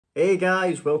Hey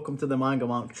guys, welcome to the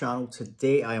MangaMark channel.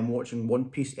 Today I am watching One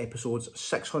Piece episodes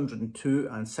 602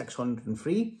 and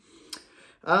 603.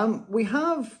 We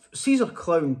have Caesar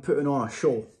Clown putting on a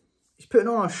show. He's putting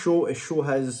on a show to show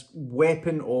his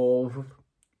weapon of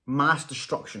mass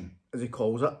destruction, as he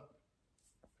calls it.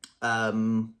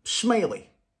 Smiley.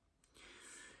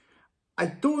 I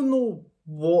don't know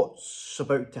what's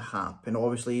about to happen.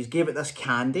 Obviously, he's gave it this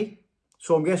candy.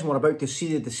 So I'm guessing we're about to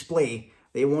see the display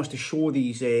that he wants to show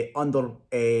these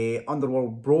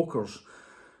underworld brokers,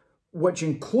 which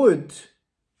include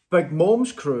Big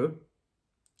Mom's crew,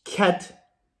 Kid,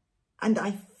 and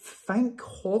I think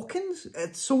Hawkins.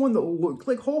 It's someone that looked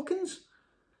like Hawkins,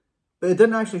 but it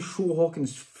didn't actually show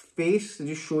Hawkins' face. They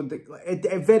just showed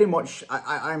it very much.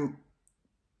 I'm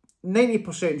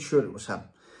 90% sure it was him,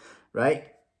 right?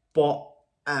 But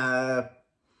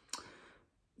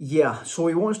yeah, so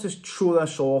he wants to show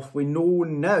this off. We know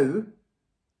now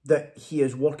that he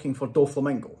is working for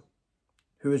Doflamingo,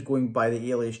 who is going by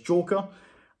the alias Joker,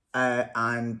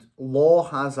 and Law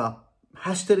has a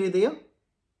history there,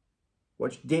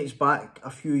 which dates back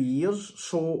a few years,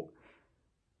 so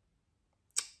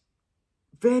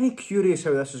very curious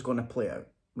how this is going to play out,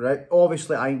 right?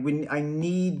 Obviously, I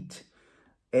need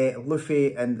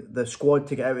Luffy and the squad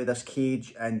to get out of this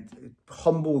cage and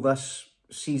humble this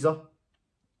Caesar.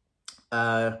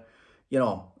 You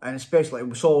know, and especially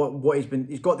we saw what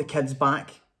he's got the kids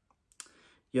back,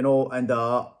 you know, and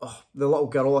the little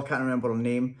girl, I can't remember her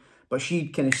name, but she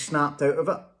kind of snapped out of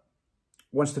it,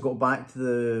 wants to go back to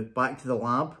the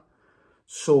lab.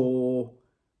 So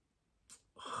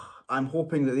I'm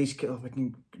hoping that these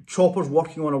Chopper's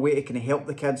working on a way to kind of help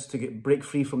the kids to break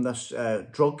free from this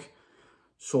drug.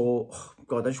 So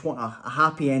God, I just want a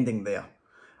happy ending there.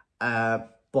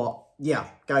 But yeah,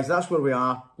 guys, that's where we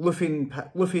are. Luffy,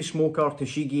 Smoker,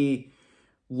 Tashigi,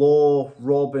 Law,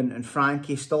 Robin, and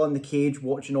Frankie still in the cage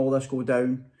watching all this go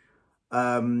down.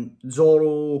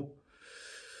 Zoro,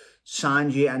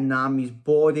 Sanji, and Nami's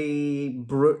body,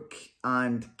 Brook,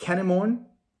 and Kinemon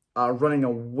are running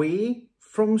away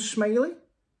from Smiley.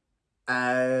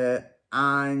 And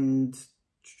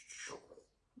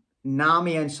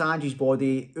Nami and Sanji's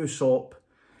body, Usopp,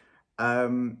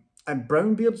 and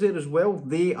Brownbeard's there as well.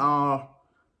 They are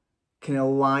kind of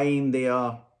lying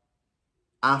there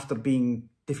after being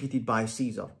defeated by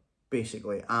Caesar,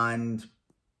 basically. And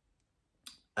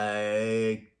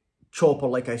Chopper,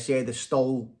 like I said, is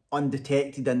still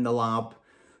undetected in the lab,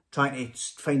 trying to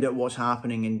find out what's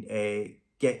happening and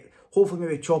hopefully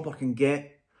maybe Chopper can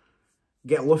get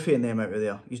Luffy and them out of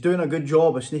there. He's doing a good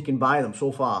job of sneaking by them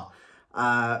so far,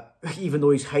 even though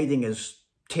his hiding is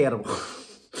terrible.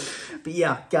 But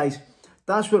yeah, guys,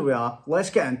 that's where we are.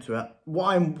 Let's get into it.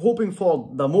 What I'm hoping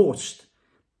for the most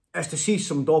is to see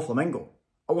some Doflamingo.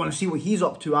 I want to see what he's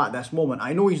up to at this moment.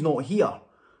 I know he's not here,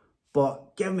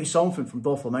 but give me something from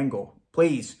Doflamingo,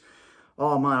 please.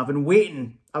 Oh man, I've been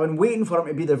waiting for him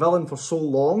to be the villain for so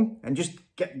long, and just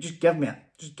give me it.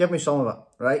 Just give me some of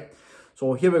it, right?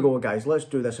 So here we go, guys. Let's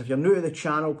do this. If you're new to the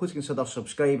channel, please consider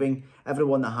subscribing.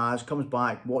 Everyone that has comes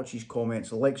back, watches,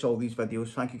 comments, likes all these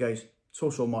videos. Thank you guys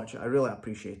so much. I really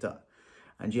appreciate it.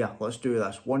 And yeah, let's do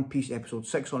this. One Piece episode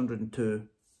 602.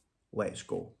 Let's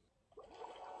go.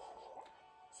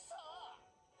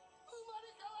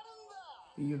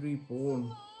 Be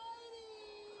reborn.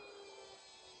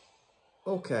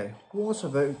 Okay, what's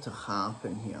about to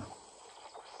happen here?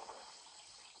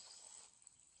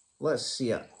 Let's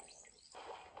see it.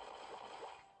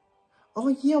 Oh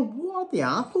yeah, what are the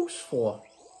apples for?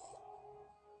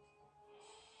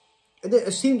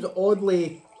 It seems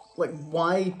oddly, like,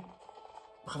 why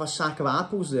have a sack of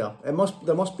apples there? There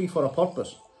must be for a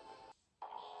purpose.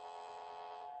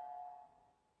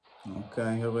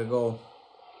 Okay, here we go.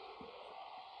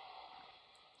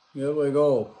 Here we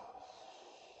go.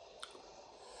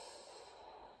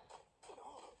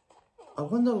 I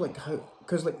wonder, like, how,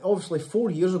 because, like, obviously 4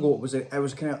 years ago it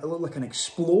was kind of, it looked like an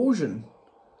explosion.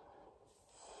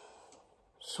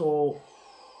 So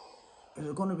is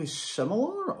it going to be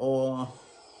similar, or?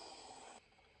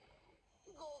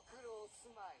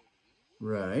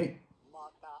 Right.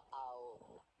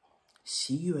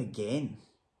 See you again.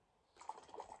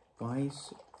 Why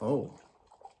is... Oh.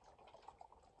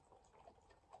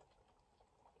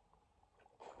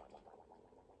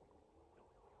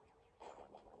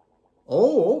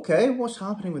 Oh, okay. What's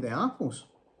happening with the apples?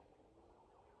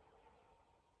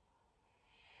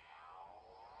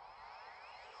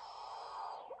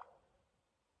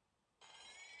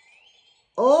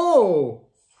 Oh!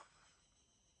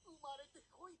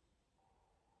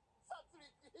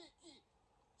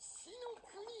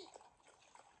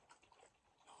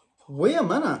 Wait a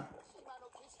minute.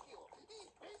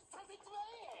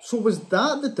 So was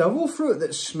that the devil fruit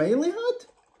that Smiley had?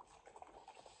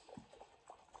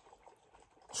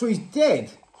 So he's dead.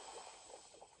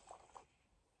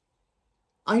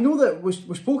 I know that we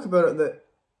spoke about it that...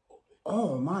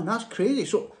 Oh man, that's crazy.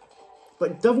 So,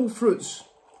 like, devil fruits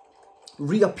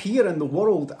reappear in the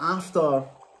world after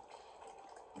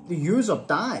the user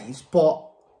dies, but...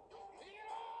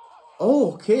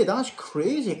 Oh, okay, that's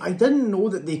crazy. I didn't know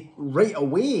that they right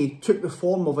away took the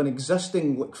form of an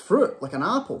existing like fruit, like an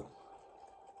apple.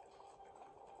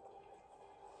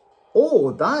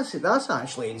 Oh, that's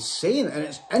actually insane, and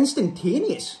it's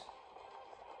instantaneous.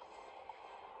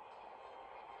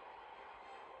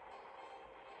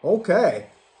 Okay,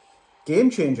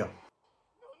 game changer.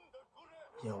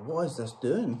 Yeah, what is this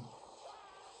doing?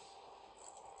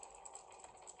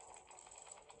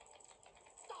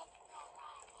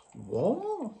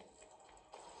 What?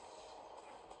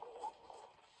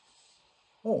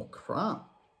 Oh crap.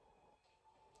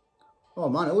 Oh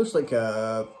man, it looks like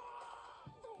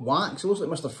wax. It looks like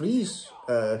Mr. Freeze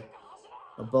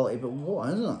ability, but what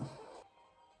is it?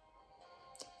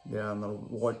 Yeah,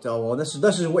 what? Oh, well, this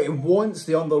is what it wants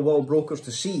the underworld brokers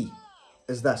to see.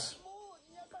 Is this?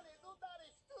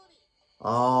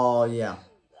 Oh yeah.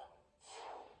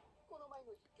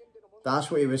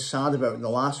 That's what he was sad about in the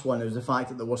last one, is the fact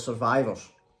that there were survivors.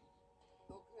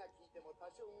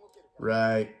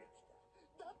 Right.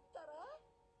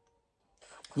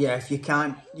 Yeah, if you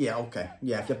can't... Yeah, okay.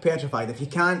 Yeah, if you're petrified. If you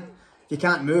can't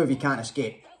move, you can't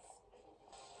escape.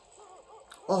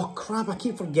 Oh, crap. I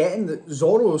keep forgetting that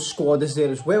Zoro's squad is there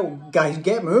as well. Guys,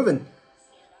 get moving.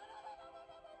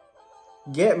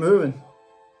 Get moving.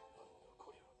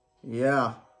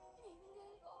 Yeah.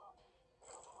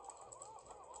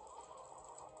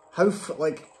 How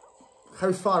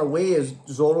far away is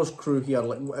Zoro's crew here?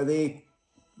 Like, are they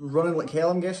running like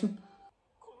hell, I'm guessing?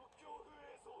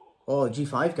 Oh, the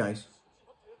G5 guys.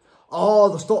 Oh,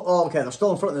 they're still... Oh, okay, they're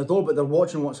still in front of the door, but they're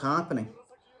watching what's happening.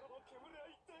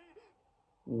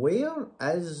 Where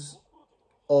is...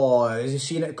 Oh, is he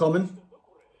seeing it coming?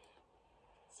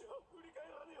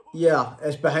 Yeah,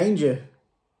 it's behind you.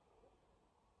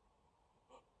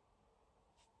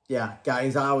 Yeah,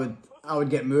 guys, I would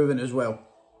get moving as well.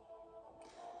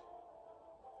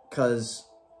 Because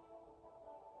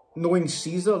knowing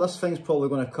Caesar, this thing's probably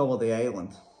going to cover the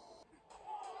island.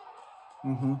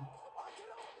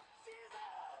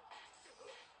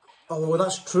 Oh,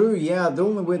 that's true, yeah. The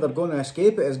only way they're going to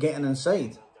escape it is getting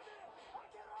inside.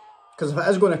 Because if it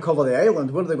is going to cover the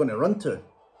island, where are they going to run to?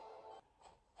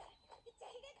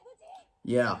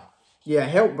 Yeah. Yeah,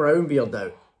 help Brownbeard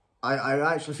out. I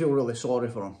actually feel really sorry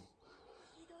for him.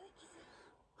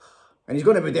 And he's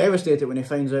going to be devastated when he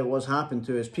finds out what's happened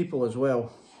to his people as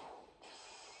well.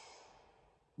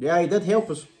 Yeah, he did help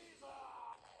us.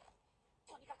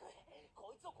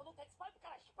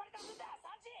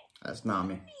 That's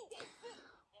Nami.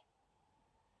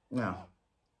 Yeah.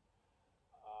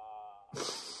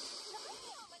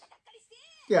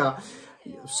 Yeah.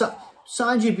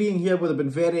 Sanji being here would have been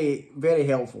very, very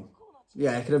helpful.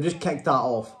 Yeah, he could have just kicked that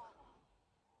off.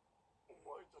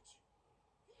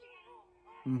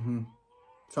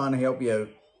 Trying to help you out.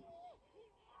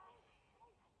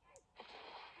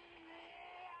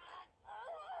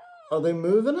 Are they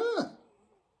moving it?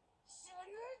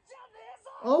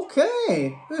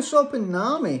 Okay. Who's stopping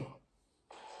Nami?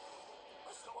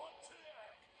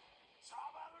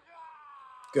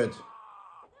 Good.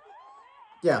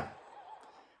 Yeah.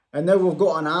 And now we've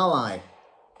got an ally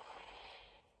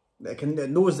that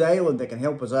knows the island, that can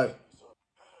help us out.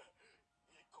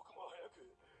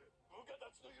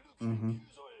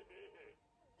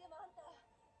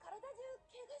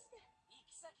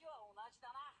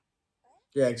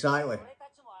 Yeah, exactly.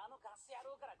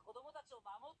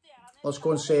 Let's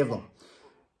go and save them.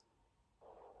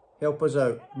 Help us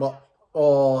out. But,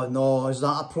 oh no, is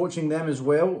that approaching them as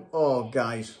well? Oh,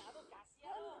 guys.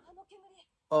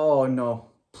 Oh no.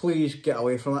 Please get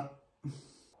away from it.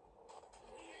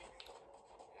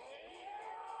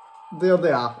 There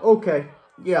they are. Okay.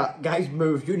 Yeah, guys,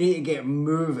 move. You need to get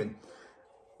moving.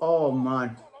 Oh,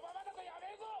 man.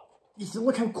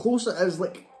 Look how close it is.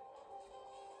 Like,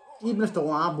 even if the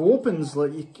lab opens,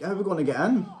 like, how are we going to get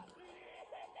in?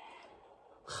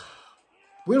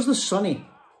 Where's the Sunny?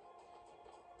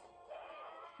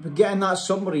 We're getting that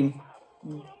submarine.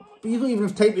 But you don't even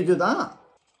have time to do that.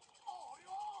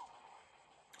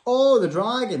 Oh, the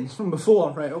dragon from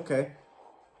before. Right, okay.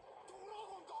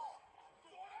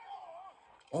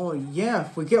 Oh, yeah,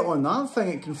 if we get on that thing,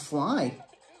 it can fly.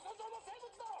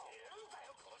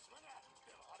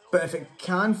 But if it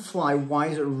can fly, why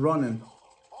is it running?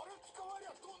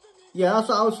 Yeah, that's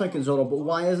what I was thinking, Zoro, but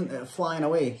why isn't it flying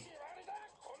away?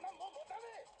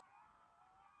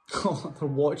 Oh, they're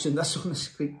watching this on the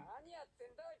screen.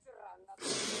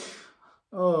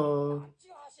 Oh.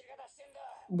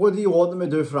 What do you want them to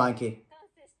do, Frankie?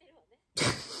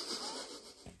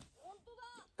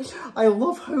 I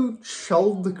love how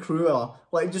chilled the crew are.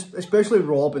 Like, just, especially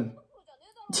Robin.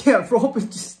 Yeah, Robin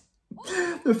just...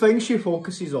 the thing she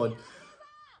focuses on.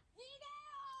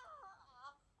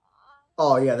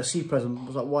 Oh, yeah, the sea prism.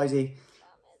 Was like, why is he...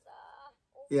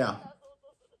 Yeah.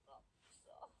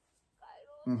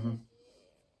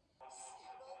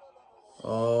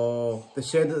 Oh, they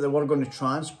said that they were going to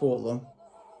transport them.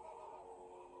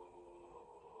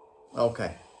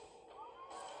 Okay.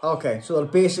 Okay, so they're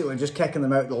basically just kicking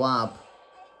them out of the lab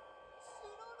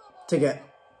to get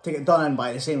done in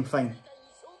by the same thing.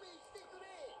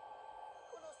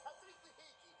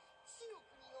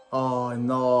 Oh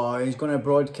no, he's going to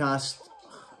broadcast.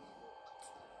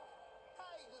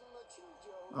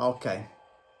 Okay.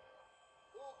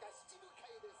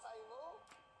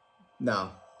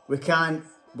 No, we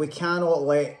cannot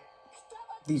let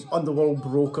these underworld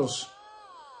brokers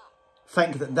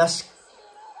think that this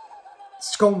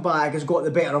scumbag has got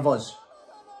the better of us.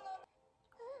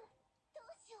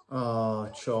 Oh,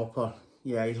 Chopper.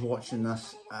 Yeah, he's watching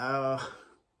this.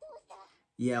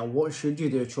 Yeah, what should you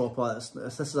do, Chopper?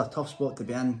 This is a tough spot to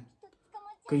be in.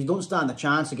 Because you don't stand a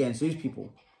chance against these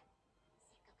people.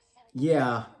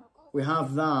 Yeah, we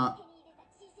have that.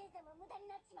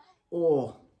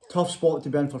 Oh, tough spot to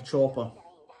be in for Chopper.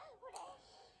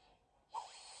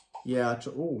 Yeah,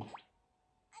 oh.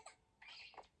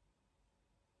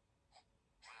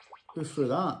 Who threw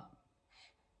that?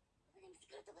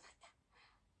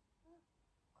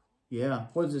 Yeah,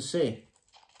 what does it say?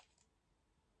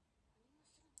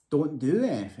 Don't do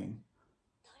anything.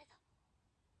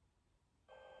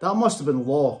 That must have been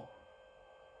Law.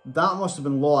 That must have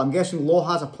been Law. I'm guessing Law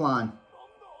has a plan.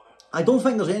 I don't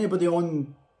think there's anybody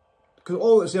on... Because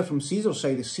all that's there from Caesar's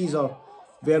side is Caesar,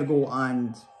 Virgo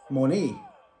and Monet.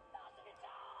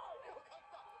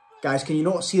 Guys, can you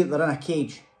not see that they're in a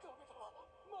cage?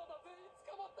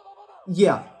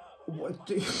 Yeah.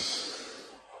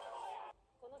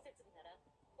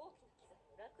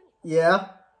 Yeah.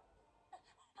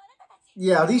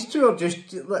 Yeah, these two are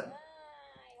just... like,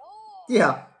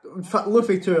 yeah. In fact,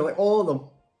 Luffy too, like all of them.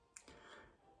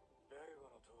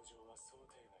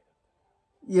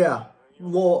 Yeah.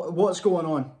 What's going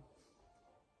on?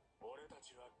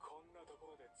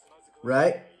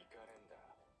 Right?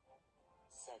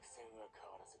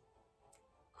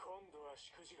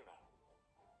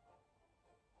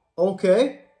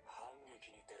 Okay.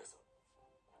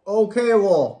 Okay,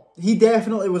 Law. He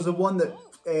definitely was the one that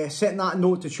sent that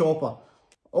note to Chopper.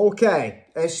 Okay.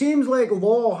 It seems like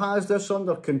Law has this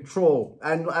under control.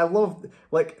 And I love,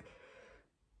 like,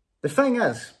 the thing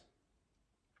is,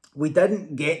 we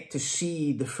didn't get to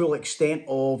see the full extent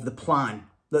of the plan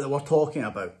that they were talking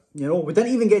about. You know, we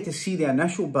didn't even get to see the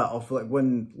initial bit of, like,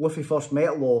 when Luffy first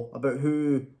met Law about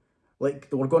who, like,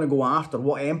 they were going to go after,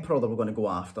 what emperor they were going to go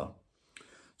after.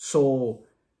 So,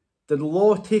 did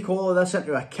Law take all of this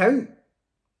into account?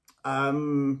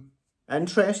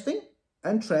 Interesting.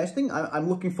 Interesting. I'm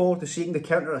looking forward to seeing the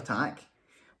counter-attack.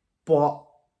 But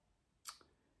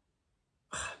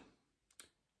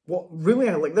what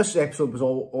really, like, this episode was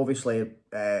all obviously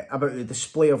about the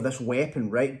display of this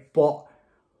weapon, right? But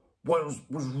what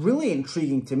was really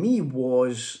intriguing to me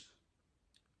was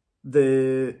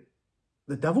the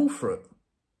devil fruit.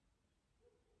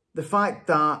 The fact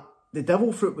that the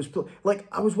devil fruit was... like,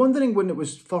 I was wondering when it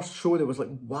was first showed, it was like,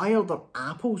 why are there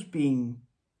apples being...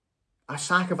 a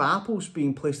sack of apples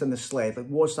being placed in the sled? Like,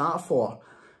 what's that for?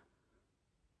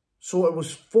 So it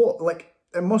was for... like,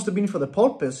 it must have been for the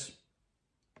purpose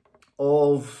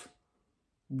of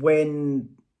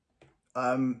when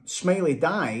Smiley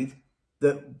died,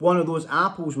 that one of those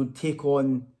apples would take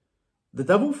on the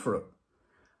devil fruit.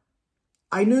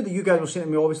 I knew that you guys were saying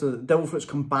to me, obviously, that devil fruits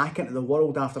come back into the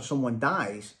world after someone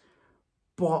dies,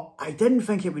 but I didn't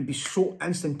think it would be so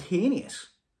instantaneous.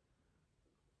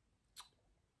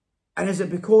 And is it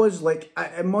because, like,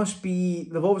 it must be,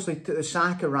 they've obviously put the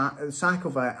sack of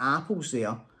apples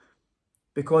there,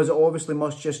 because it obviously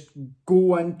must just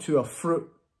go into a fruit.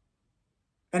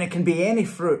 And it can be any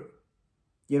fruit,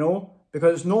 you know,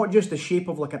 because it's not just the shape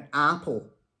of, like, an apple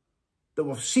that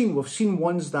we've seen. We've seen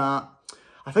ones that,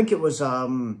 I think it was, what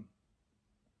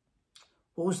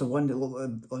was the one that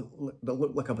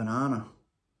looked like a banana?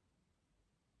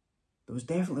 There was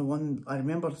definitely one, I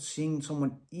remember seeing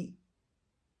someone eat.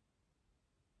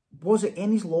 Was it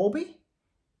Enies Lobby?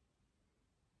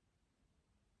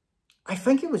 I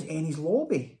think it was Enies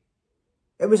Lobby.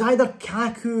 It was either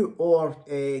Kaku or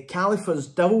Khalifa's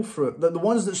devil fruit. The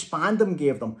ones that Spandam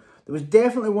gave them. There was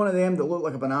definitely one of them that looked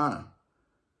like a banana.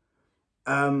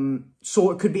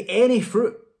 So it could be any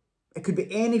fruit. It could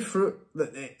be any fruit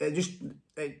that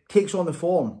it takes on the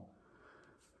form,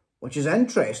 which is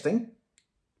interesting.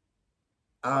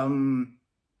 But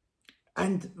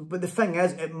the thing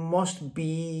is, it must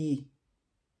be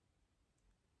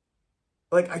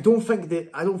like I don't think they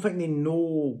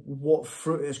know what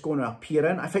fruit it's going to appear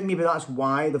in. I think maybe that's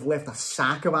why they've left a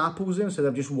sack of apples in instead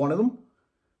of just one of them,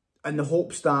 in the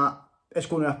hopes that it's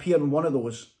going to appear in one of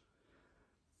those.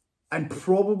 And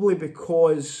probably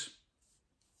because,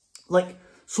 like,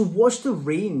 so what's the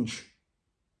range?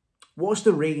 What's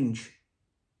the range?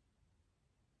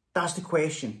 That's the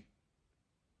question.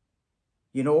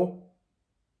 You know?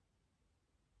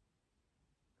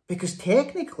 Because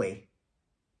technically,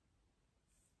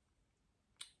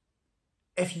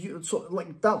 if you, so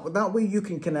like that way you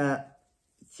can kind of,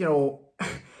 you know,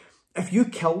 if you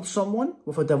killed someone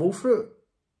with a devil fruit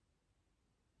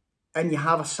and you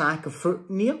have a sack of fruit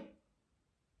near,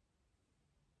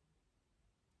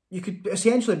 you could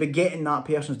essentially be getting that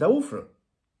person's devil fruit.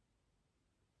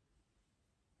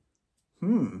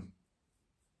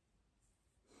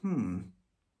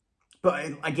 But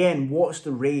again, what's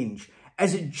the range?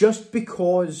 Is it just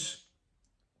because,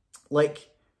 like,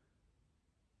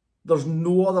 there's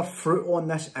no other fruit on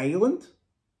this island?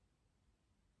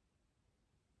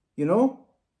 You know?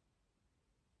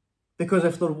 Because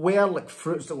if there were, like,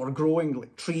 fruits that were growing,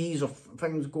 like trees or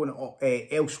things going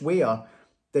elsewhere,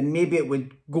 then maybe it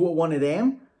would go to one of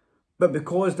them. But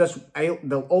because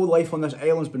all life on this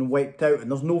island's been wiped out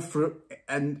and there's no fruit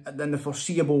in the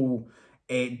foreseeable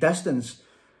distance,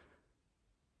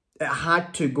 it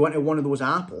had to go into one of those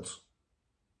apples.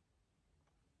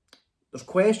 There's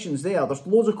questions there. There's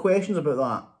loads of questions about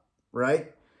that,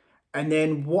 right? And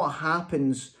then what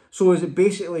happens? So is it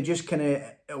basically just kind of,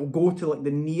 it'll go to like the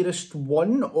nearest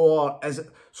one? Or is it,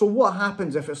 so what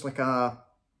happens if it's like an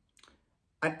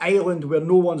island where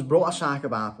no one's brought a sack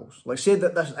of apples? Like, say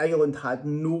that this island had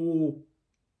no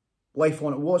life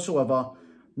on it whatsoever,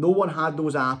 no one had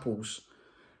those apples.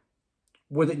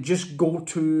 Would it just go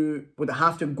to, would it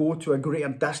have to go to a greater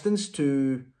distance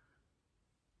to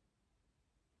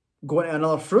go into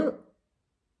another fruit?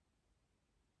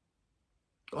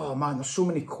 Oh man, there's so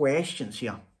many questions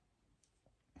here.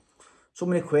 So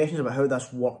many questions about how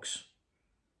this works.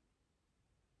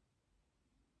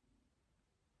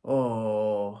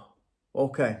 Oh,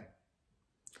 okay.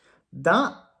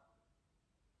 That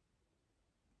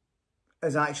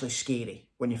is actually scary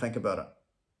when you think about it.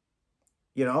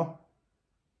 You know?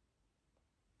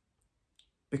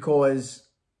 Because,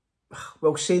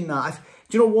 well, saying that,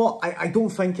 do you know what? I don't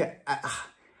think it,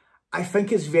 I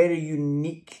think it's very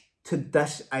unique to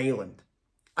this island.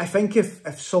 I think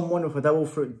if someone with a devil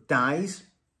fruit dies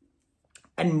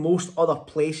in most other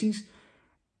places,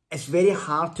 it's very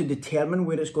hard to determine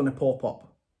where it's going to pop up.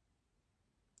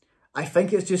 I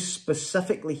think it's just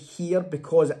specifically here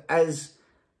because it is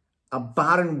a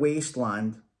barren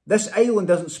wasteland. This island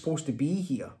isn't supposed to be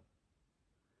here.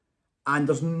 And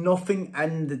there's nothing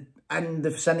in the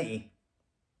vicinity.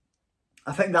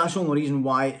 I think that's the only reason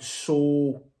why it's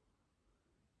so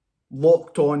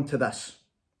locked on to this.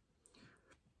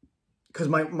 Because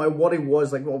my worry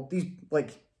was like, well, these like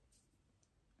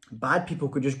bad people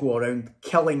could just go around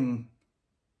killing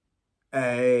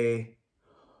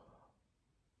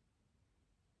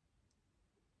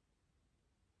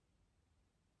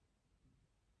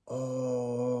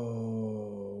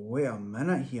oh, wait a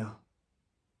minute here.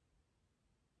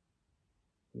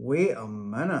 Wait a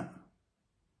minute.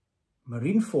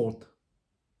 Marineford.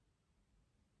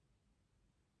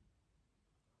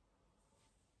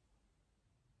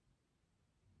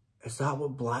 Is that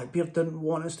what Blackbeard didn't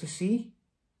want us to see?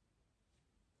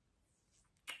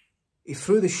 He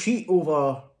threw the sheet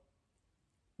over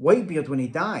Whitebeard when he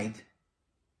died.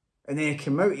 And then he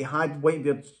came out, he had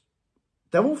Whitebeard's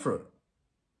devil fruit.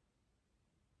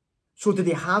 So did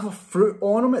he have a fruit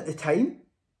on him at the time?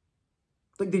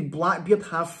 Like, did Blackbeard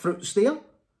have fruits there?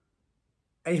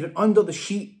 And he's been under the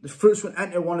sheet. The fruits went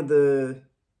into one of the...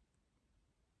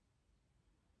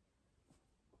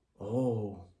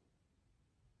 Oh.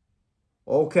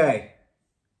 Okay.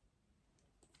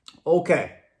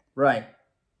 Okay. Right.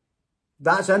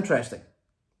 That's interesting.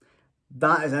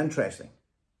 That is interesting.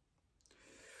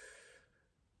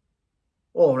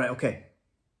 Oh, right. Okay.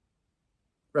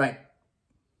 Right.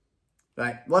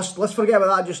 Right, let's forget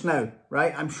about that just now,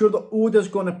 right? I'm sure that Oda's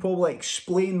going to probably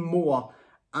explain more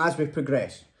as we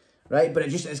progress, right? But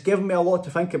it's given me a lot to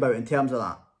think about in terms of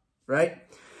that, right?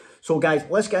 So guys,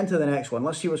 let's get into the next one.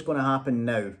 Let's see what's going to happen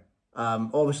now.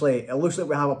 Obviously, it looks like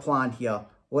we have a plan here.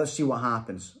 Let's see what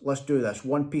happens. Let's do this.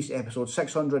 One Piece episode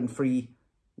 603.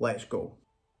 Let's go.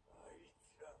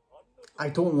 I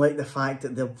don't like the fact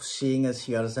that they're seeing us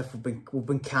here as if we've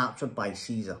been captured by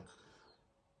Caesar.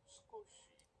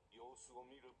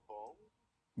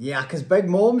 Yeah, because Big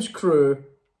Mom's crew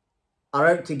are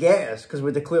out to get us because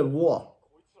we declared war.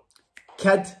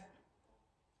 Kid.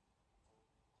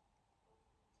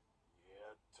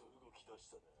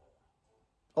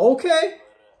 Okay.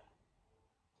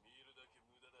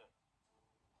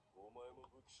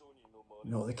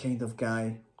 Not the kind of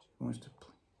guy who wants to play.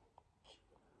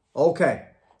 Okay.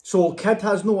 So Kid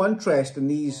has no interest in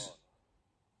these.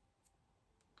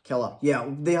 Killer. Yeah,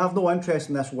 they have no interest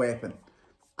in this weapon.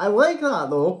 I like that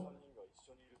though.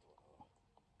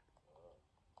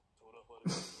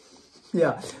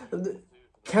 Yeah.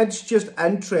 Kid's just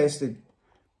interested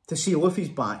to see Luffy's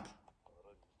back.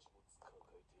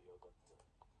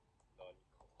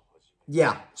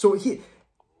 Yeah, so he...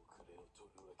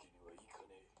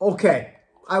 Okay,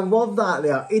 I love that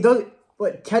there. He does...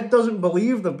 Like, Kid doesn't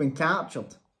believe they've been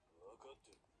captured.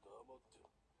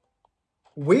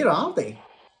 Where are they?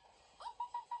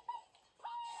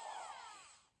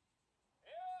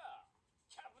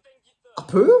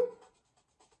 Apoo?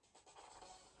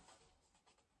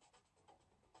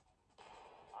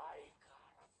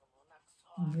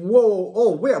 Whoa,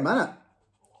 oh, wait a minute.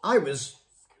 I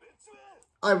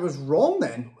was wrong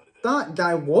then. That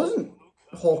guy wasn't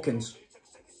Hawkins.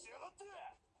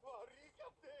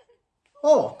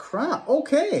 Oh, crap.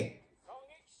 Okay.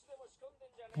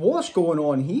 What's going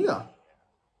on here?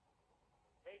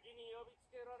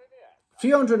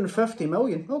 350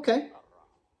 million. Okay.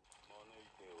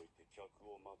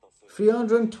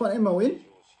 320 million.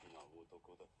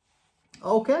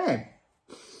 Okay.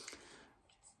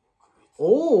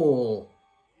 Oh.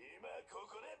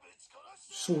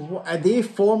 So are they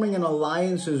forming an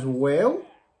alliance as well?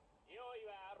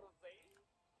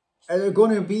 Are there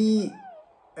going to be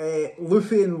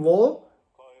Luffy and Law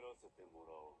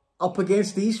up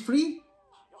against these three?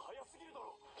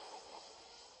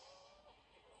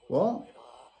 What?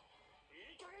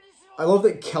 I love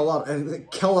that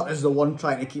Killer is the one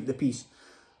trying to keep the peace.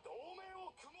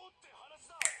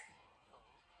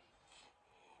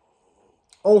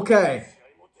 Okay.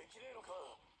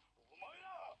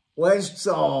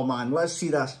 Oh man, let's see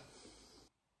this.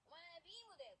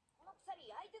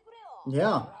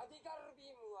 Yeah.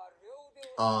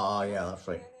 Oh yeah, that's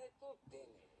right.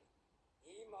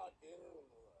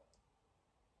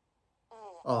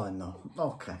 Oh no,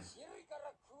 okay.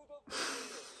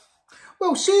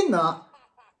 Well, saying that,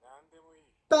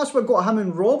 that's what got him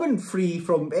and Robin free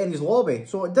from Eddie's lobby,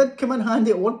 so it did come in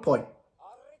handy at one point.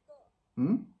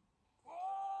 Hmm?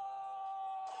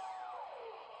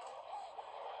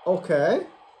 Okay.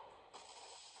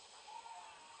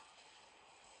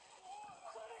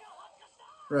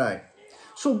 Right.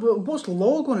 So, but what's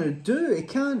Law going to do? He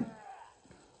can't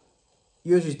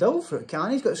use his devil fruit, can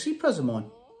he? He's got a sea prism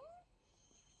on.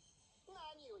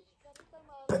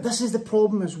 But this is the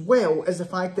problem as well, is the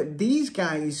fact that these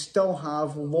guys still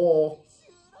have Law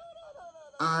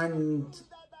and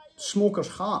Smoker's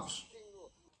hearts.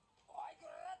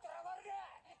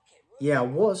 Yeah,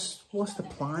 what's the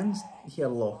plans here,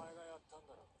 Law?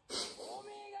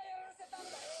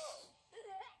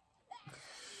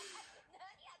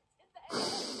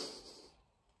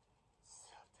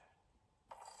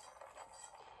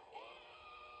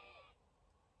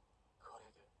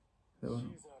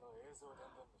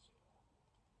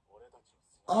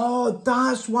 Oh,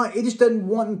 that's why. He just didn't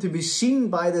want them to be seen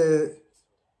by the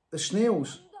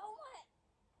snails.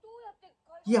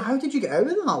 Yeah, how did you get out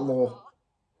of that, Law?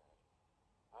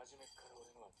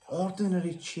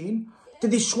 Ordinary chain?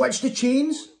 Did they switch the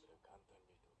chains?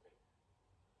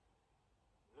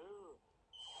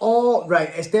 Oh,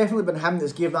 right. It's definitely been him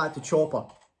that's gave that to Chopper.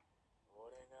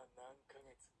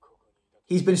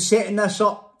 He's been setting this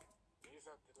up.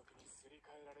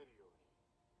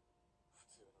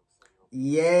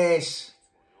 Yes.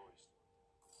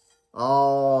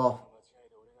 Oh.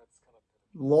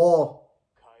 Law.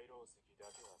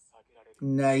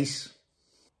 Nice.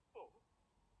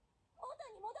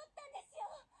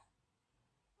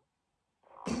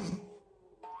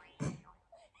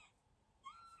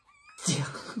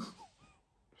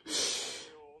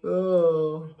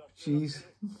 Oh, jeez.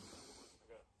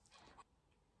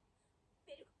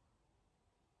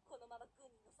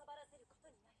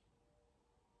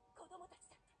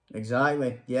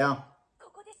 Exactly, yeah.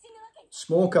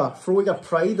 Smoker, throw your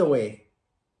pride away.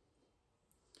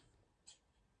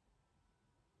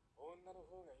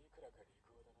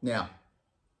 Yeah.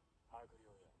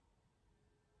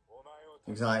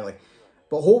 Exactly.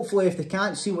 But hopefully if they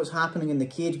can't see what's happening in the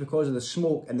cage because of the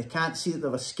smoke and they can't see that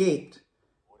they've escaped,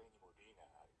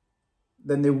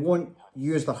 then they won't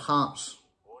use their hearts.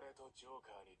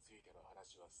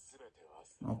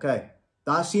 Okay.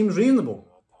 That seems reasonable.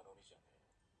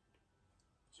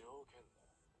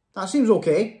 That seems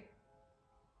okay.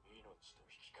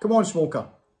 Come on, Smoker.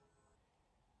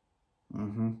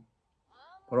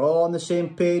 We're all on the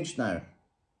same page now.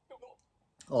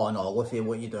 Oh no, Luffy,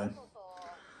 what are you doing?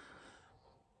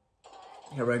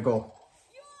 Here we go.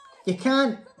 You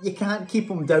can't keep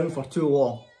him down for too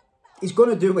long. He's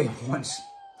gonna do what he wants.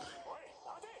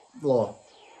 Law.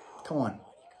 Come on.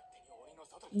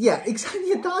 Yeah,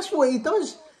 exactly. That's what he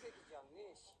does.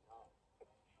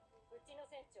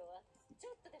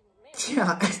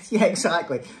 Yeah, yeah,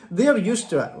 exactly. They're used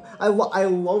to it. I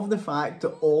love the fact that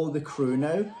all the crew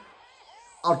now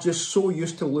are just so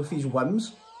used to Luffy's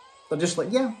whims. They're just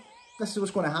like, yeah, this is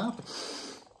what's going to happen.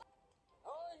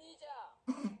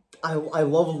 I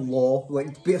love Law.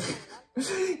 Like,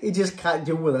 he just can't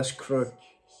deal with this crew.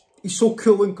 He's so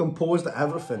cool and composed at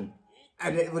everything.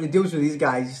 And when he deals with these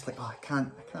guys, he's like, oh, I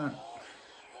can't.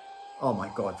 Oh my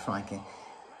God, Frankie.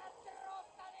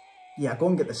 Yeah, go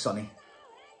and get the Sunny.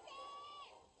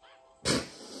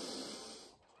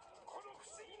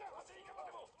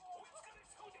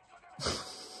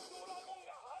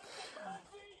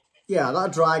 Yeah,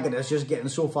 that dragon is just getting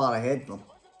so far ahead of them.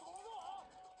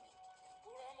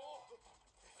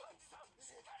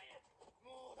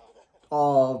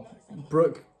 Oh,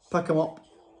 Brooke, pick him up.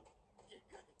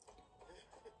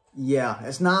 Yeah,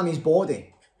 it's Nami's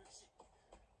body.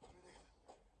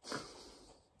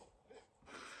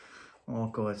 Oh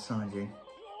God, Sanji.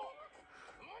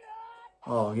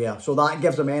 Oh yeah, so that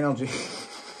gives him energy.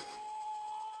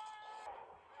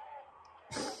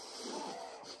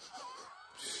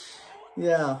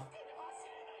 Yeah.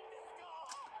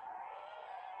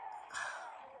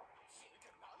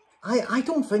 I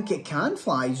don't think it can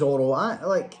fly, Zoro.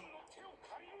 Like,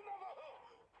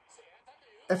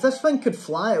 if this thing could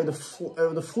fly, it would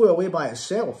have flew away by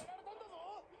itself.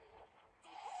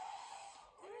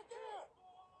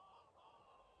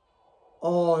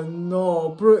 Oh no,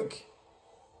 Brooke.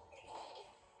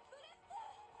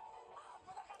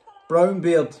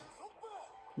 Brownbeard.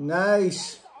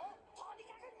 Nice.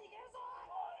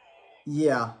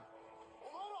 Yeah.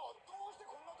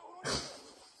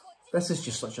 This is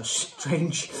just such a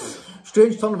strange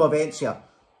turn of events here.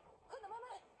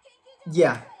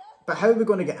 Yeah, but how are we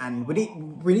going to get in? We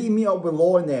need to meet up with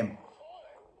Law and them.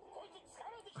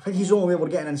 I think he's the only way we're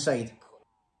getting inside.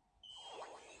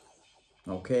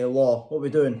 Okay, Law, what are we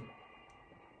doing?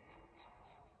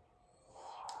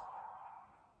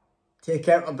 Take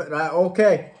out a bit, right,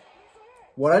 okay.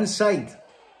 We're inside.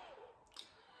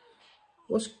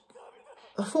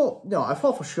 I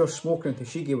thought for sure Smoker and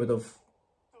Tashigi would have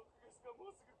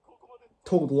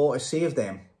told Law to save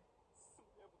them.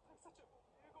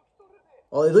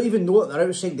 Oh, they don't even know that they're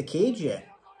outside the cage yet.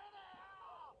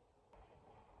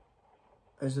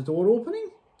 Is the door opening?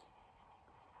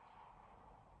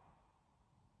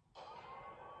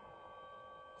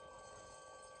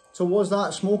 So was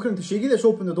that Smoker and Tashigi that's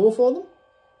opened the door for them?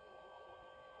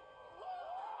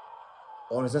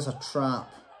 Or is this a trap?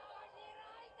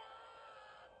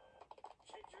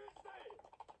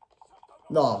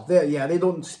 No, they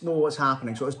don't know what's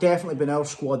happening, so it's definitely been our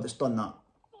squad that's done that.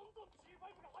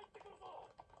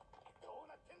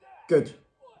 Good.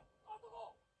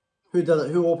 Who did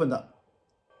it? Who opened it?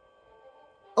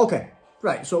 Okay,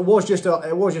 right. So it was just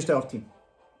our team.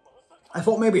 I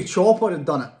thought maybe Chopper had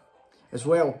done it as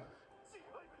well.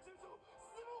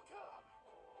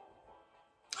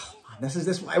 Oh, man, this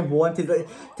is what I wanted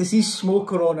to see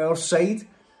Smoker on our side.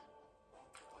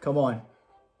 Come on.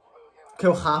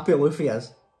 Look how happy Luffy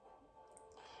is.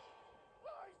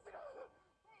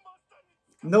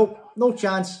 Nope, no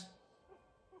chance.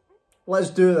 Let's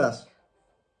do this.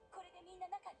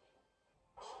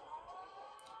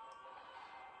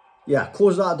 Yeah,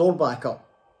 close that door back up.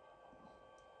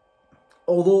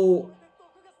 Although,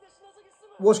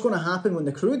 what's going to happen when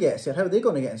the crew gets here? How are they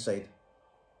going to get inside?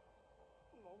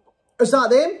 Is that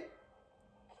them?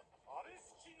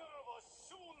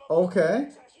 Okay.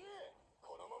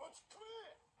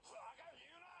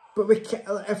 But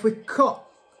if we cut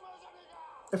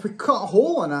a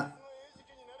hole in it,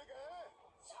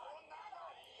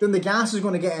 then the gas is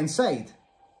going to get inside.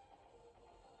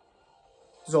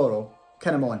 Zoro,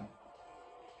 get him on.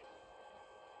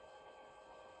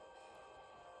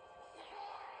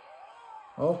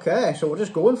 Okay, so we're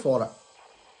just going for it.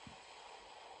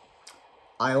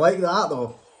 I like that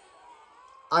though.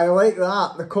 I like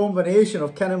that. The combination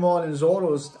of Kinemon and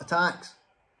Zoro's attacks.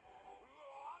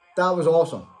 That was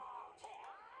awesome.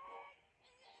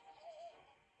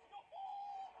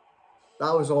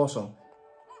 That was awesome.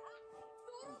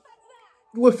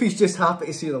 Luffy's just happy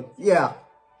to see them. Yeah.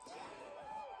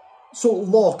 So,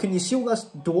 Law, can you seal this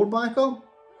door back up?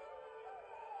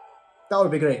 That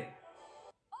would be great.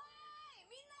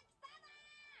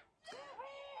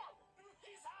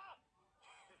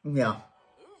 Yeah.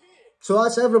 So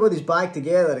that's everybody's back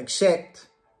together except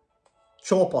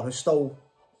Chopper, who's still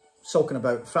sulking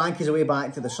about. Frankie's away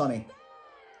back to the Sunny.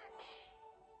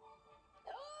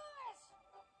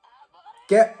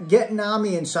 Get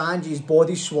Nami and Sanji's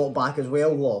body swap back as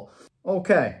well, Law.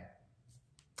 Okay.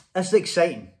 This is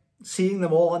exciting. Seeing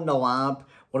them all in the lab.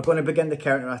 We're going to begin the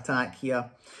counter-attack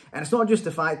here. And it's not just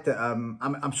the fact that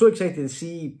I'm so excited to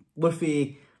see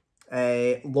Luffy,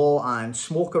 Law and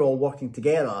Smoker all working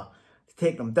together to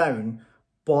take them down.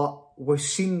 But we've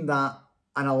seen that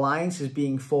an alliance is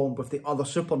being formed with the other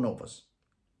Supernovas.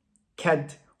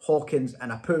 Kid, Hawkins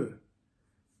and Apoo.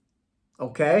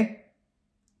 Okay?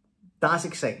 That's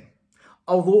exciting.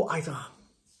 Although I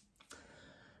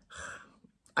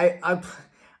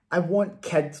want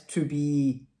Kid to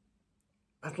be...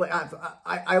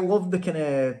 I love the kind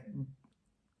of...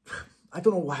 I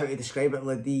don't know how to describe it.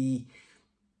 Like the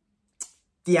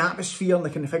atmosphere and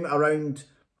the kind of thing around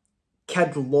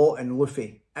Kid, Law and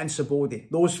Luffy and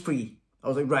Sabaody. Those three. I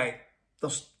was like, right.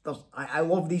 I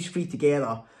love these three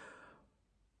together.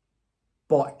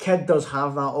 But Kid does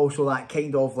have that also, that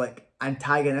kind of like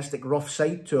antagonistic rough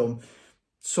side to him.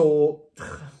 So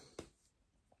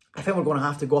I think we're going to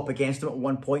have to go up against him at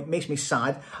one point. It makes me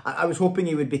sad. I was hoping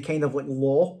he would be kind of like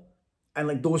Law, and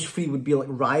like those three would be like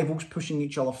rivals pushing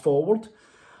each other forward.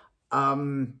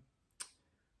 But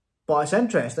it's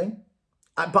interesting.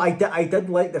 But I did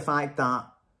like the fact that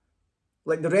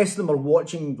like the rest of them are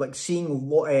watching, like seeing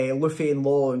Luffy and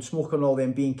Law and Smoker and all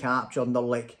them being captured, and they're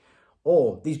like,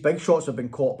 oh, these big shots have been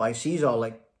caught by Caesar.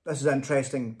 Like, this is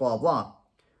interesting, blah, blah.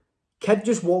 Kid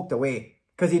just walked away.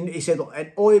 Because he said,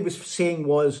 and all he was saying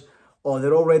was, oh,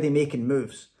 they're already making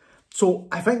moves. So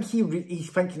I think he's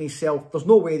thinking himself, there's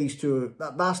no way these two,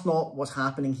 that's not what's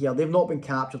happening here. They've not been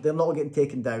captured. They're not getting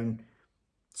taken down.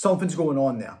 Something's going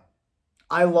on there.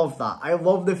 I love that. I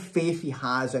love the faith he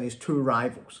has in his two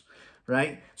rivals,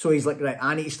 right? So he's like, right,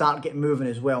 I need to start getting moving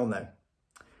as well now.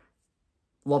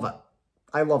 Love it.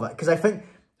 I love it. Because I think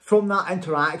from that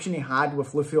interaction he had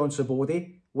with Luffy on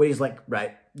Sabaody, where he's like,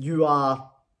 right, you're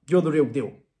the real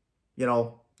deal. You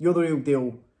know, you're the real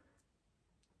deal.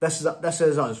 This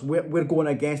is us. We're going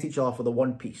against each other for the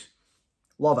One Piece.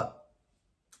 Love it.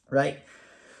 Right?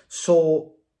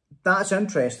 So, that's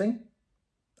interesting.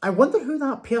 I wonder who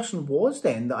that person was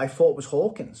then that I thought was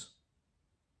Hawkins.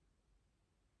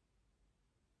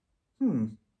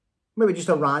 Maybe just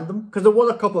a random. Because there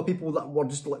was a couple of people that were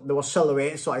just like, they were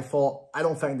silhouettes, so I thought, I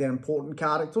don't think they're important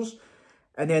characters.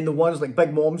 And then the ones like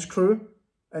Big Mom's crew.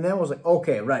 And then I was like,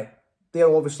 okay, right. They're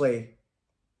obviously,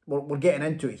 we're getting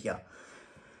into it here.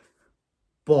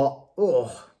 But,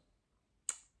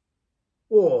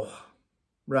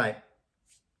 right.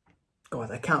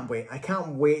 God, I can't wait. I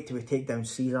can't wait till we take down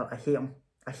Caesar. I hate him.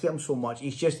 I hate him so much.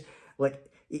 He's just, like,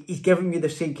 he's giving me the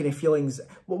same kind of feelings.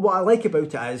 What I like about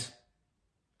it is,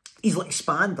 he's like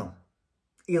Spandam.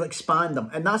 He'll expand them.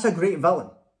 And that's a great villain,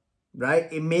 right?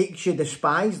 It makes you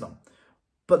despise them.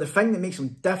 But the thing that makes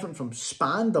him different from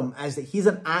Spandam is that he's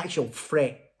an actual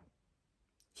threat.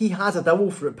 He has a devil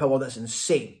fruit power that's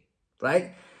insane,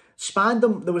 right?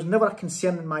 Spandam, there was never a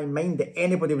concern in my mind that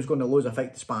anybody was going to lose a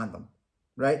fight to Spandam,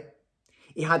 right?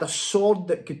 He had a sword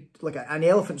that could, like an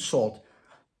elephant sword.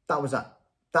 That was it.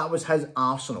 That was his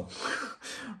arsenal,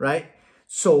 right?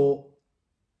 So,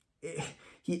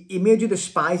 he made you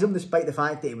despise him despite the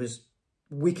fact that he was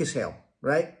weak as hell,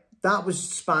 right? That was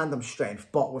Spandam's strength.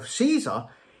 But with Caesar,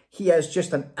 he is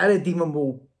just an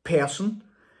irredeemable person.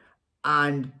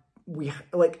 And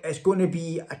it's going to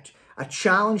be a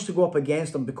challenge to go up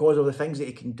against him because of the things that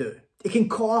he can do. He can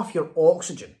cut off your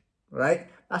oxygen, right?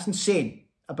 That's insane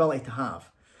ability to have.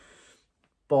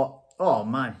 But, oh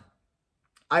man.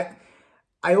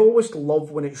 I always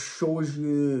love when it shows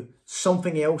you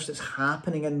something else that's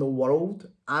happening in the world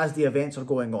as the events are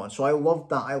going on. So I love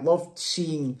that. I love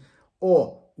seeing,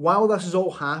 oh, while this is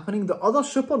all happening, the other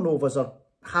supernovas are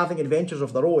having adventures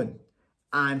of their own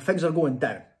and things are going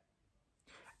down.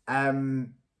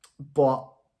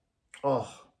 But,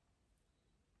 oh,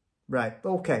 right,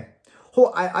 okay.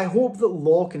 I hope that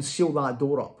Law can seal that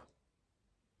door up.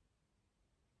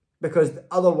 Because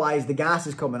otherwise the gas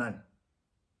is coming in.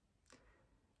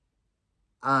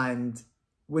 And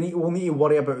we'll need to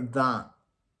worry about that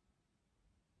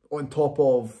on top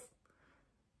of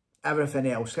everything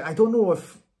else. I don't know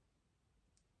if,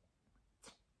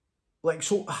 like,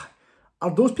 so,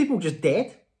 are those people just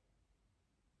dead?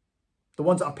 The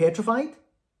ones that are petrified?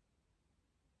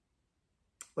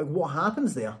 Like, what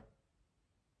happens there?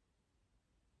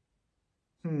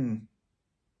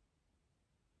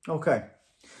 Okay.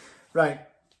 Right.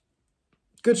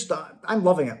 Good stuff. I'm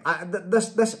loving it.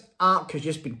 This arc has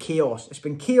just been chaos. It's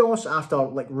been chaos after,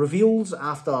 like, reveals,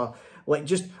 after, like,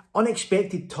 just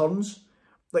unexpected turns.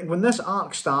 Like, when this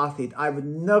arc started, I would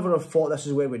never have thought this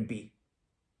is where we'd be.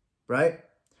 Right?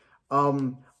 A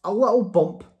little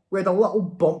bump. We had a little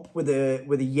bump with the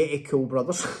Yeti Cool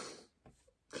brothers.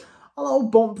 A little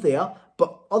bump there,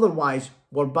 but otherwise,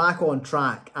 we're back on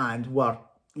track and we're,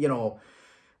 you know,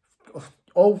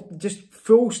 all just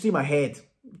full steam ahead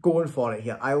going for it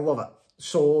here. I love it.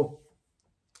 So,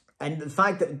 and the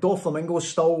fact that Doflamingo's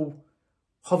still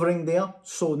hovering there.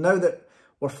 So now that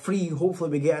we're free, hopefully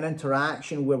we get an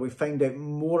interaction where we find out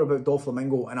more about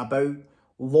Doflamingo and about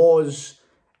Law's,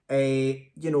 you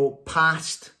know,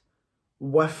 past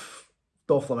with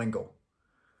Doflamingo.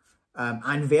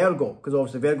 And Virgo, because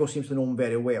obviously Virgo seems to know him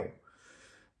very well.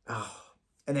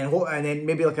 And then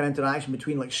maybe like an interaction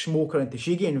between like Smoker and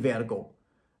Tashigi and Virgo.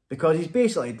 Because he's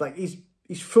basically, like,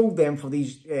 he's fooled them for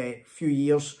these few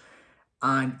years.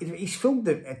 And he's fooled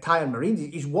the entire Marines.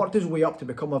 He's worked his way up to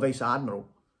become a Vice Admiral.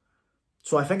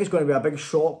 So I think it's going to be a big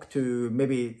shock to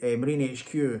maybe Marine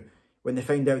HQ when they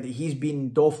find out that he's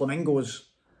been Doflamingo's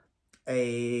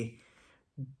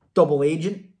double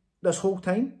agent this whole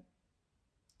time.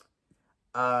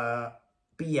 But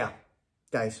yeah,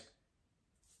 guys,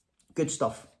 good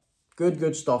stuff.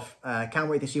 Good stuff. Can't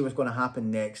wait to see what's going to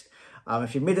happen next.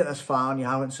 If you've made it this far and you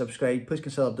haven't subscribed, please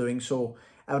consider doing so.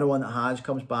 Everyone that has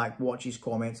comes back, watches,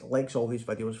 comments, likes all these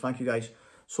videos. Thank you guys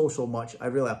so much. I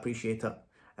really appreciate it.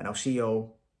 And I'll see you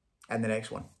all in the next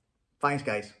one. Thanks,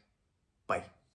 guys. Bye.